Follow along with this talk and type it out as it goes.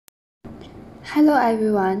Hello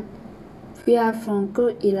everyone, we are from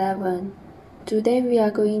Group 11. Today we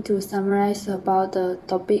are going to summarize about the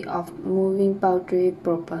topic of moving boundary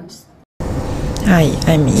problems. Hi,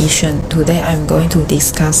 I'm Ishan. Today I'm going to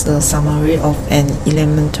discuss the summary of an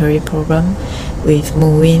elementary problem with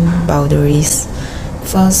moving boundaries.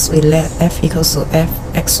 First, we let f equals to f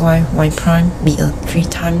xy y prime be a 3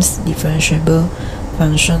 times differentiable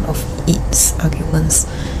function of its arguments.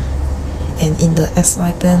 And in the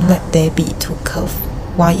xy plane, let there be two curves,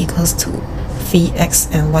 y equals to phi x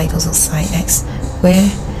and y equals to psi x, where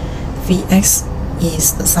phi x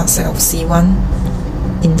is the subset of C1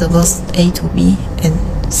 intervals a to b and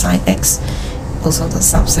psi x also the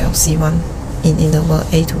subset of C1 in interval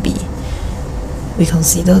a to b. We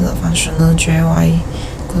consider the functional jy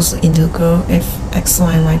equals to integral f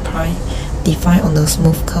xy y prime defined on the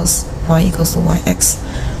smooth curves y equals to yx,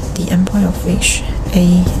 the endpoint of which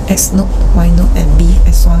a x naught, y naught and b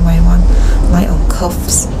x1, y1 lie on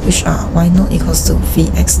curves which are y naught equals to phi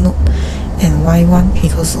x naught and y1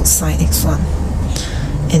 equals to psi x1.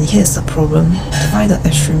 And here's the problem. Find the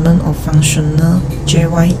extremum of functional jy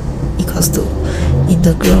equals to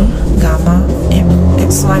integral gamma m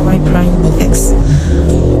xy y prime dx.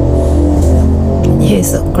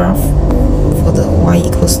 Here's the graph for the y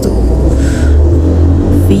equals to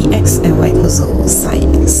phi x and y equals to psi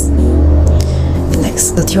x.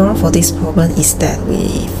 Next, the theorem for this problem is that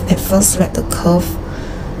we at first let the curve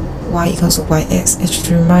y equals to yx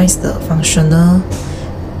extremize the functional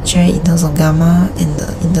j in terms of gamma and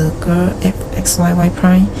the integral f xy y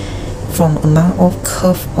prime from among all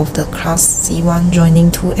curves of the class C1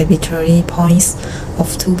 joining two arbitrary points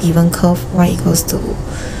of two given curve y equals to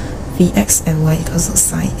Vx and y equals to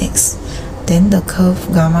psi x. Then the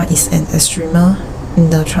curve gamma is an extrema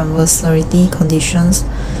in the transversality conditions.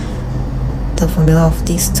 The formula of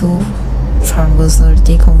these two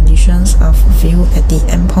transversality conditions are fulfilled at the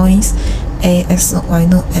endpoints a x0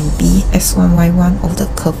 y0 and b x1 y1 of the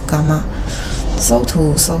curve gamma. So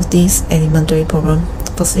to solve this elementary problem,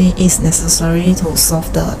 firstly it is necessary to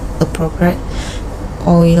solve the appropriate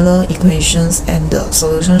Euler equations, and the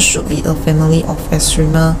solution should be a family of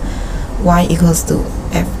extrema y equals to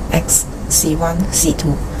fx c1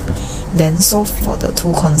 c2. Then solve for the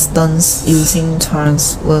two constants using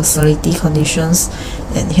transversality conditions,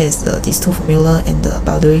 and here's these two formula and the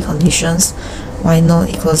boundary conditions. Y0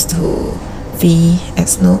 equals to v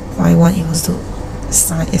x0, y1 equals to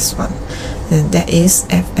psi s1, and that is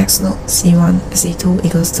fx0 c1 c2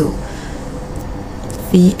 equals to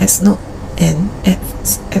v x0 and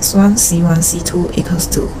fx1 c1 c2 equals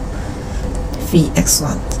to v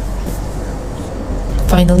x1.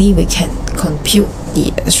 Finally, we can compute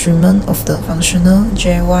the extremum of the functional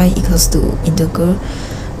jy equals to integral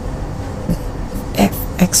f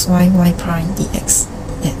xy y prime dx.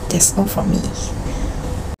 And that's all from me.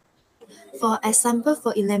 For example,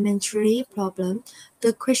 for elementary problem,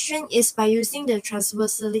 the question is by using the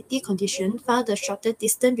transversality condition, find the shortest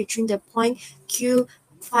distance between the point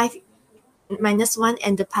q5 minus 1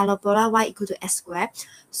 and the parabola y equal to x squared.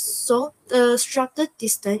 So the shortest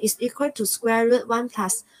distance is equal to square root 1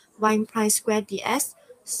 plus y prime squared dx.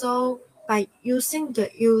 So by using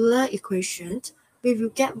the Euler equation, we will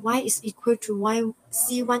get y is equal to y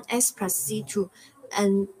c1x plus c2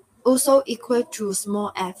 and also equal to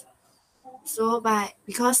small f. So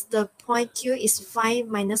because the point q is 5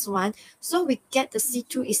 minus 1, so we get the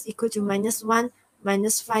c2 is equal to minus 1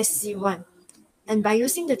 minus 5c1. And by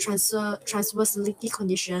using the transversality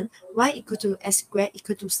condition, y equal to s squared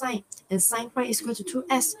equal to sine, and sine prime is equal to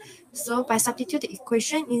 2s. So by substitute the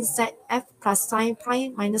equation inside f plus sine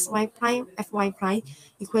prime minus y prime fy prime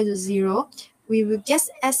equal to 0, we will get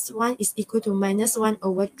s1 is equal to minus 1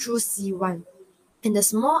 over 2 c1. And the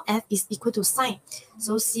small f is equal to sine.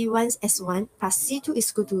 So c1 s1 plus c2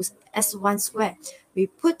 is equal to s1 squared. We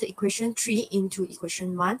put the equation 3 into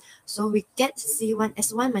equation 1. So we get c1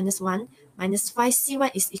 s1 minus 1 minus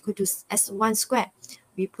 5c1 is equal to s1 squared.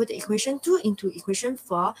 We put the equation 2 into equation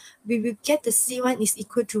 4. We will get the c1 is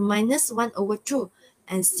equal to minus 1 over 2.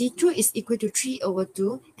 And c2 is equal to 3 over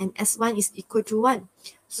 2. And s1 is equal to 1.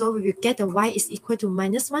 So we will get the y is equal to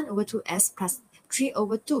minus 1 over 2s plus 3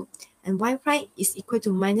 over 2. And y prime is equal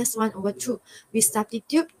to minus 1 over 2. We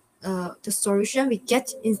substitute the solution we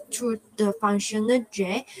get into the functional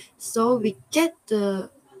j. So we get the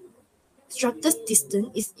shortest distance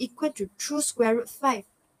is equal to 2 square root 5.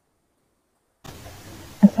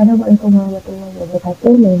 Assalamualaikum warahmatullahi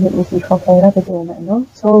wabarakatuh. My name is Ifah Faira binti Muhammad.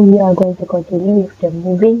 So we are going to continue with the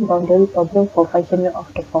moving boundary problem for functional of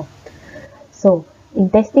the form. So in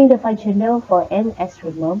testing the functional for n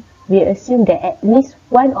extremum, we assume that at least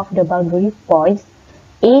one of the boundary points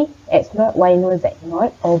A x0 y0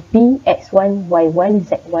 z0 or B x1 y1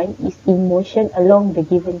 z1 is in motion along the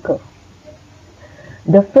given curve.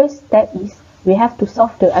 The first step is we have to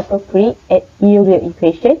solve the appropriate Euler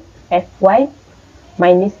equation fy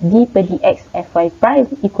minus d per dx fy prime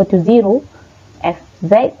equal to 0,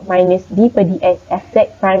 fz minus d per dx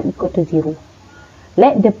fz prime equal to 0.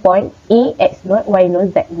 Let the point A x0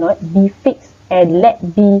 y0 z0 be fixed and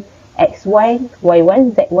let B x1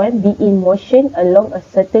 y1 z1 be in motion along a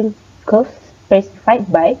certain curve specified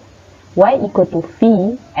by y equal to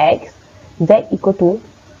phi x, z equal to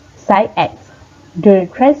psi x. The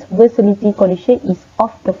transversality condition is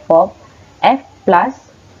of the form f plus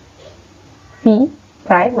phi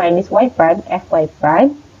prime minus y prime fy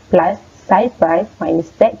prime plus psi prime minus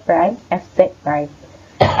z prime fz prime.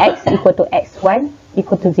 X equal to x1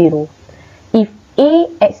 equal to 0. If A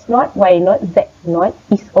x0 y0 z0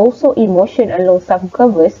 is also in motion along some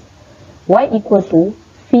curves, y equal to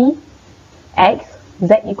phi x,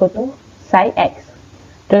 z equal to psi x.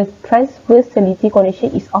 The transversality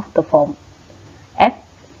condition is of the form f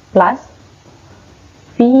plus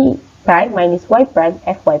phi prime minus y prime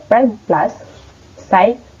fy prime plus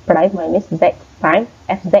psi prime minus z prime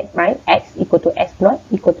fz prime x equal to x0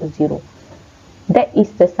 equal to 0. That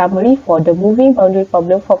is the summary for the moving boundary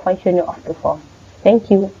problem for functional of the form.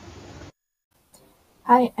 Thank you.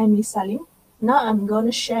 Hi, I'm Lisa Lim. Now I'm going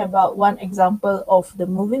to share about one example of the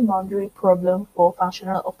moving boundary problem for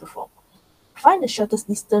functional of the form. Find the shortest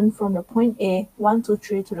distance from the point A, 1, 2,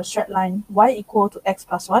 3 to the straight line y equal to x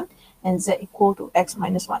plus 1 and z equal to x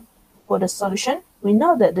minus 1. For the solution, we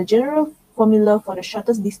know that the general formula for the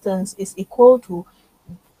shortest distance is equal to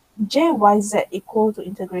jyz equal to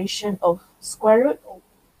integration of square root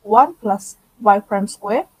 1 plus y prime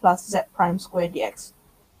square plus z prime square dx.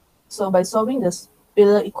 So by solving this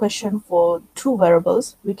Euler equation for two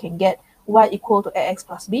variables, we can get y equal to ax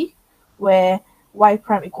plus b, where y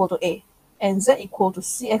prime equal to a, and z equal to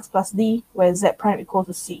cx plus d, where z prime equal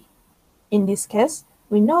to c. In this case,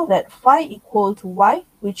 we know that phi equal to y,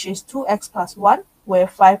 which is 2x plus 1, where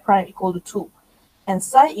phi prime equal to 2, and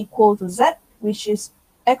psi equal to z, which is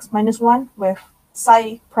x minus 1, where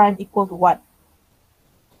psi prime equal to 1.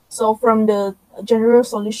 So from the general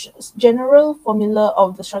formula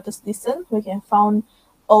of the shortest distance, we can find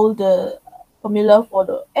all the formula for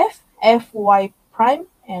the fy prime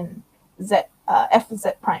and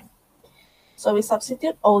fz prime. So we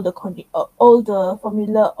substitute all the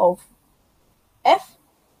formula of f,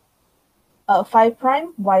 phi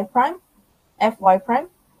prime, y prime, fy prime,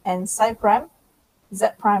 and psi prime, z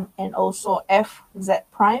prime, and also fz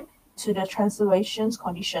prime to the translations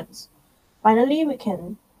conditions. Finally, we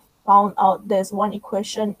can found out there's one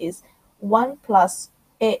equation is 1 plus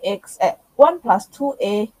 2a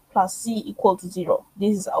plus c equal to 0.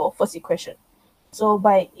 This is our first equation. So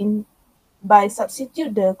by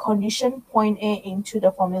substitute the condition point A into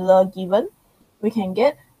the formula given, we can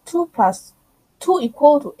get 2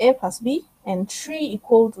 equal to a plus b and 3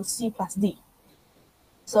 equal to c plus d.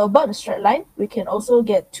 So about the straight line, we can also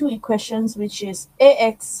get two equations, which is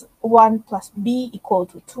ax1 plus b equal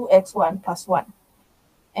to 2x1 plus 1.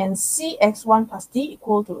 And cx1 plus d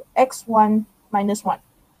equal to x1 minus 1.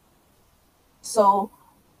 So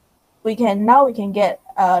we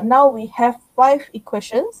have 5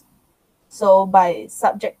 equations. So by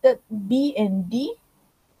subjected b and d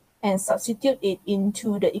and substitute it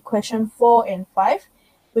into the equation 4 and 5,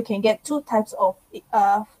 we can get two types of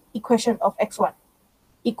equation of x1.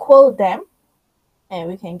 Equal them, and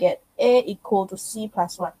we can get a equal to c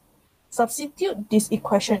plus 1. Substitute this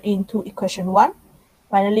equation into equation 1.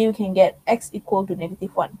 Finally, we can get x equal to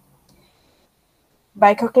negative 1.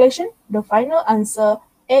 By calculation, the final answer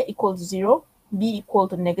a equal to 0, b equal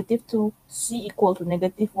to negative 2, c equal to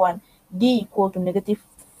negative 1, d equal to negative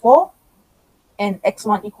 4, and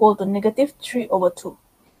x1 equal to negative 3 over 2.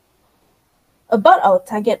 About our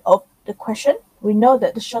target of the question, we know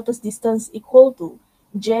that the shortest distance equal to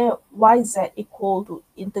jyz equal to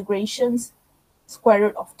integrations square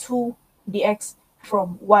root of 2 dx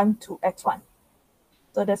from 1 to x1.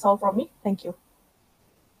 So that's all from me. Thank you.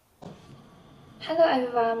 Hello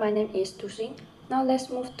everyone, my name is Tusing. Now let's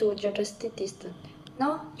move to geodesic distance.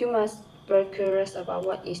 Now you must be very curious about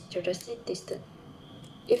what is geodesic distance.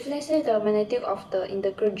 If let's say the magnitude of the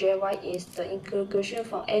integral jy is the integration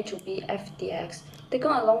from a to b f dx,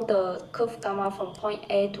 taken along the curve gamma from point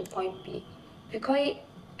A to point B, we call it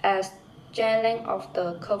as j length of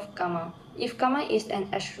the curve gamma. If gamma is an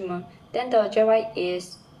extremum, then the jy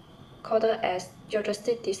is called as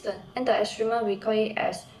geodesic distance, and the extremum we call it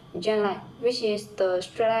as j line, which is the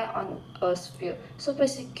straight line on a sphere. So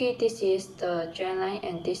basically this is the j line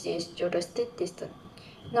and this is geodesic distance.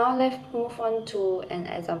 Now let's move on to an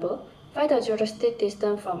example. Find the geodesic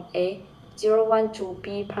distance from A, 0, 1 to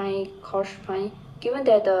B prime cos prime. Given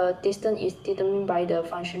that the distance is determined by the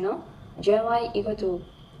functional, jy equal to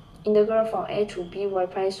integral from A to B y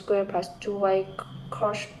prime square plus 2y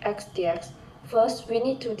cos x dx. First, we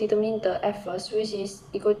need to determine the f first, which is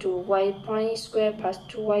equal to y prime square plus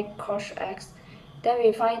 2y cos x. Then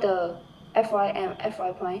we find the fy and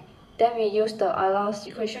fy prime. Then we use the Euler's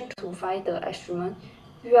equation to find the extremum.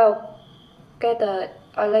 We will get the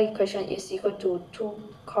Euler equation is equal to 2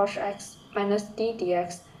 cos x minus d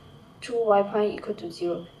dx, 2y prime equal to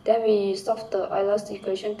 0. Then we solve the Euler's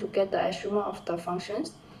equation to get the extremum of the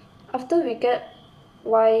functions. After we get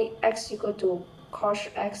yx equal to cos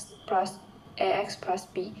x plus ax plus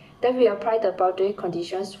b, then we apply the boundary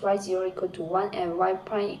conditions y0 equal to 1 and y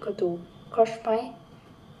prime equal to cos prime.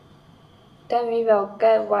 Then we will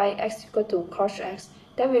get yx equal to cos x.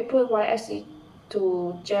 Then we put yx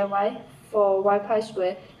to jy for y pi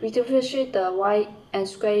square. We differentiate the y and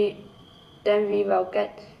square, then we will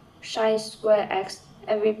get sine square x,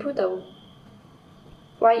 and we put the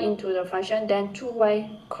y into the function, then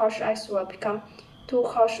 2y cos x will become 2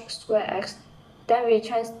 cos square x. Then we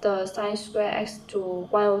change the sine square x to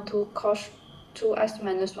 1 over 2 cos 2x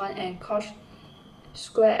minus 1 and cos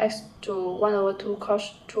square x to 1 over 2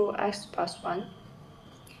 cos 2x plus 1.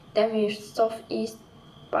 Then we solve it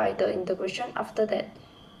by the integration. After that,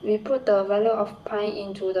 we put the value of pi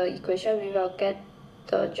into the equation. We will get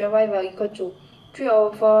the jy will equal to 3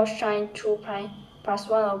 over 4 sine 2 pi plus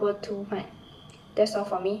 1 over 2 pi. That's all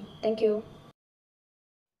for me. Thank you.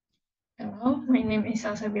 Hello, my name is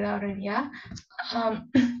Salsabila Aurelia.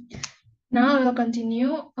 Now I will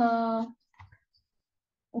continue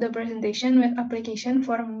the presentation with application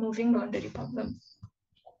for moving boundary problem.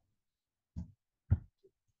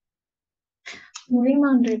 Moving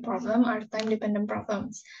boundary problem are time-dependent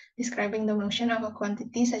problems, describing the motion of a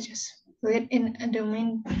quantity such as fluid in a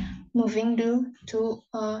domain moving due to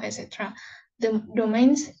etc. The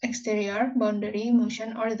domain's exterior boundary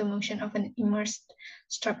motion or the motion of an immersed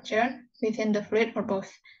structure within the fluid or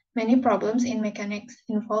both. Many problems in mechanics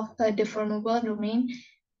involve a deformable domain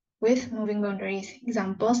with moving boundaries.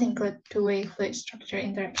 Examples include two-way fluid structure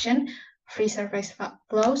interaction, free surface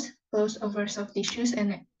flows, flows over soft tissues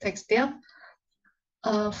and textile,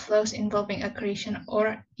 flows involving accretion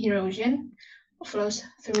or erosion, flows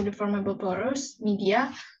through deformable porous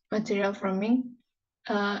media, material forming,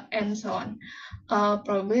 and so on.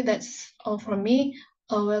 Probably that's all from me.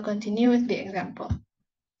 We'll continue with the example.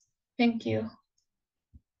 Thank you.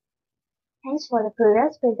 Thanks for the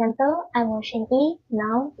previous presenter. I'm Motion E.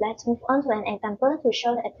 Now let's move on to an example to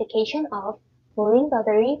show the application of moving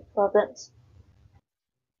boundary problems.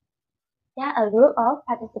 Here a group of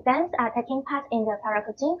participants are taking part in the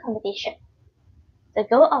parachuting competition. The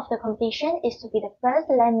goal of the competition is to be the first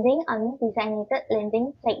landing on the designated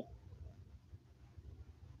landing place.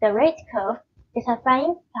 The red curve is a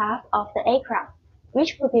flying path of the aircraft,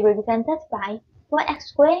 which could be represented by 4x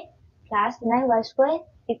squared plus 9y squared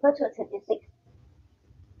equal to 36.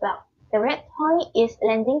 Well, the red point is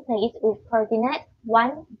landing place with coordinate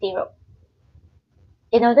 1, 0.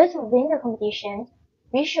 In order to win the competition,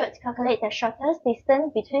 we should calculate the shortest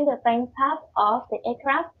distance between the flying path of the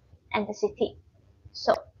aircraft and the city.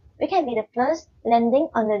 So, we can be the first landing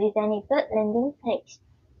on the designated landing place.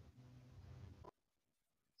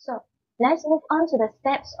 So, let's move on to the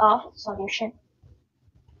steps of solution.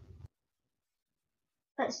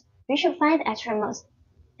 First, we should find the extremums.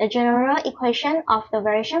 The general equation of the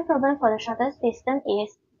variation problem for the shortest distance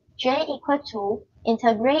is j equal to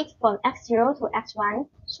integrate from x0 to x1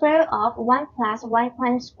 square root of 1 plus y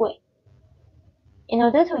prime squared. In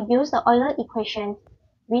order to use the Euler equation,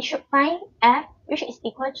 we should find f, which is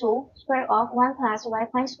equal to square root of 1 plus y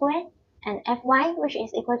prime squared, and fy, which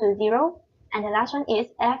is equal to 0, and the last one is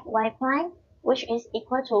fy prime, which is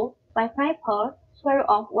equal to y prime per square root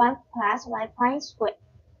of 1 plus y prime squared.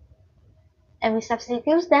 And we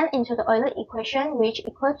substitute them into the Euler equation, which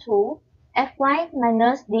equal to fy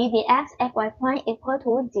minus d dx fy prime equal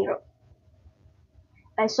to 0.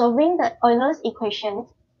 By solving the Euler's equation,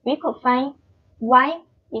 we could find y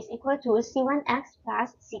is equal to c1x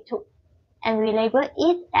plus c2, and we label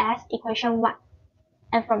it as equation 1.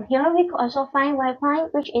 And from here, we could also find y prime,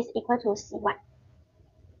 which is equal to c1.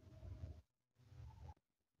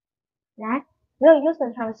 Next, we'll use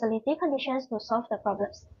the transversality conditions to solve the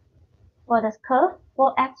problems. For the curve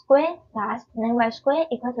 4x squared plus 9y squared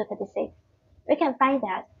equal to 36, we can find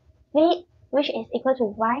that v, which is equal to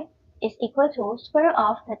y, is equal to square root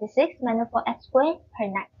of 36 minus 4x squared per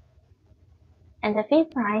 9. And the v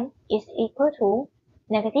prime is equal to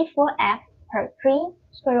negative 4x per 3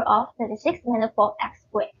 square root of 36 minus 4x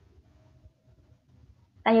squared.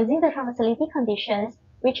 By using the transversality conditions,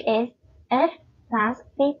 which is f plus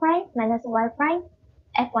v prime minus y prime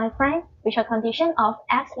fy prime, which a condition of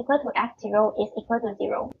x equal to x0 is equal to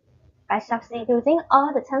 0. By substituting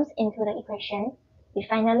all the terms into the equation, we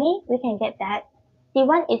can get that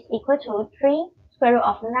c1 is equal to 3 square root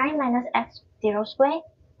of 9 minus x0 squared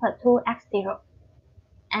per 2x0.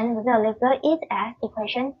 And we will label it as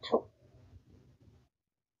equation 2.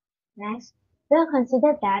 Next, we will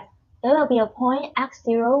consider that there will be a point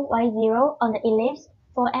x0, y0 on the ellipse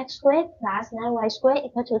 4x squared plus 9y squared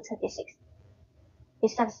equal to 36. We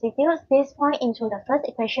substitute this point into the first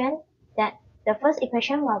equation, that the first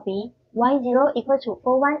equation will be y0 equal to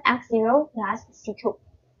 41x0 plus c2.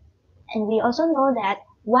 And we also know that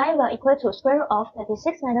y will equal to square root of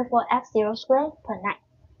 36 minus 4x0 squared per 9.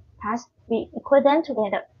 Thus, we equal them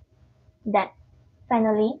together. Then,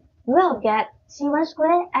 finally, we will get c1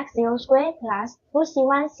 squared x0 squared plus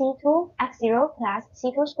 2c1 c2 x0 plus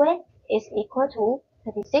c2 squared is equal to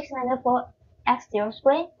 36 minus 4x0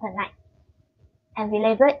 squared per 9. And we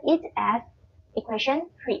label it as equation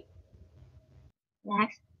 3.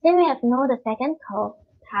 Next, since we have known the second curve,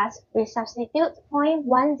 thus we substitute point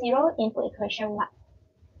 10 into equation 1.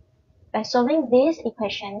 By solving this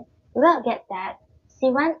equation, we will get that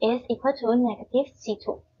c1 is equal to negative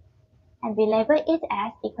c2. And we label it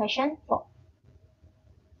as equation 4.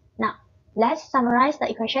 Now, let's summarize the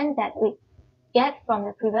equation that we get from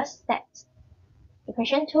the previous steps.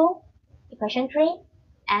 Equation 2, equation 3,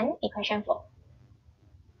 and equation 4.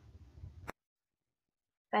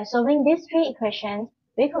 By solving these three equations,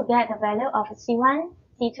 we could get the value of c1,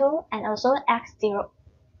 c2, and also x0.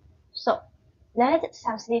 So, let's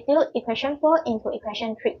substitute equation 4 into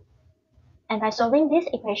equation 3. And by solving these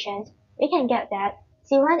equations, we can get that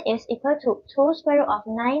c1 is equal to 2 square root of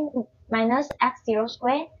 9 minus x0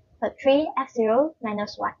 squared per 3 x0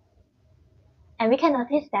 minus 1. And we can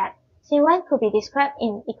notice that c1 could be described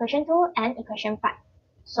in equation 2 and equation 5.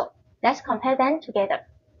 So, let's compare them together.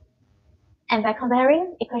 And by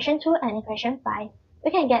comparing equation 2 and equation 5,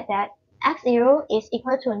 we can get that x0 is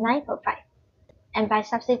equal to 9 per 5. And by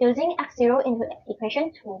substituting x0 into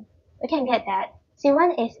equation 2, we can get that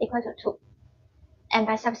c1 is equal to 2. And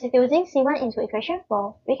by substituting c1 into equation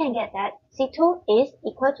 4, we can get that c2 is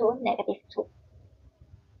equal to negative 2.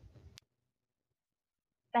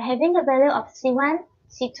 By having the value of c1,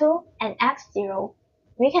 c2, and x0,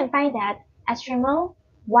 we can find that extremal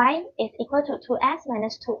y is equal to 2x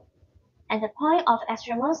minus 2. And the point of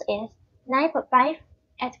extremos is 9 per 5,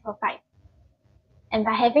 8 per 5. And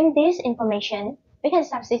by having this information, we can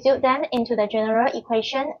substitute them into the general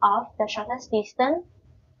equation of the shortest distance.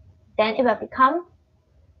 Then it will become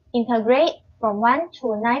integrate from 1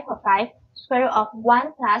 to 9 per 5 square root of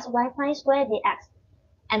 1 plus y prime squared dx.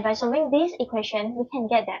 And by solving this equation, we can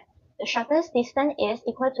get that the shortest distance is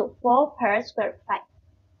equal to 4 per square root 5.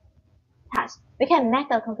 Thus, we can make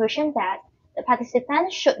the conclusion that the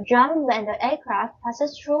participant should jump when the aircraft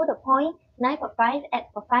passes through the point 9 per 5, 8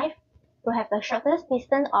 per 5 to have the shortest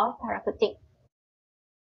distance of parachuting.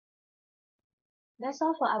 That's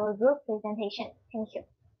all for our group presentation. Thank you.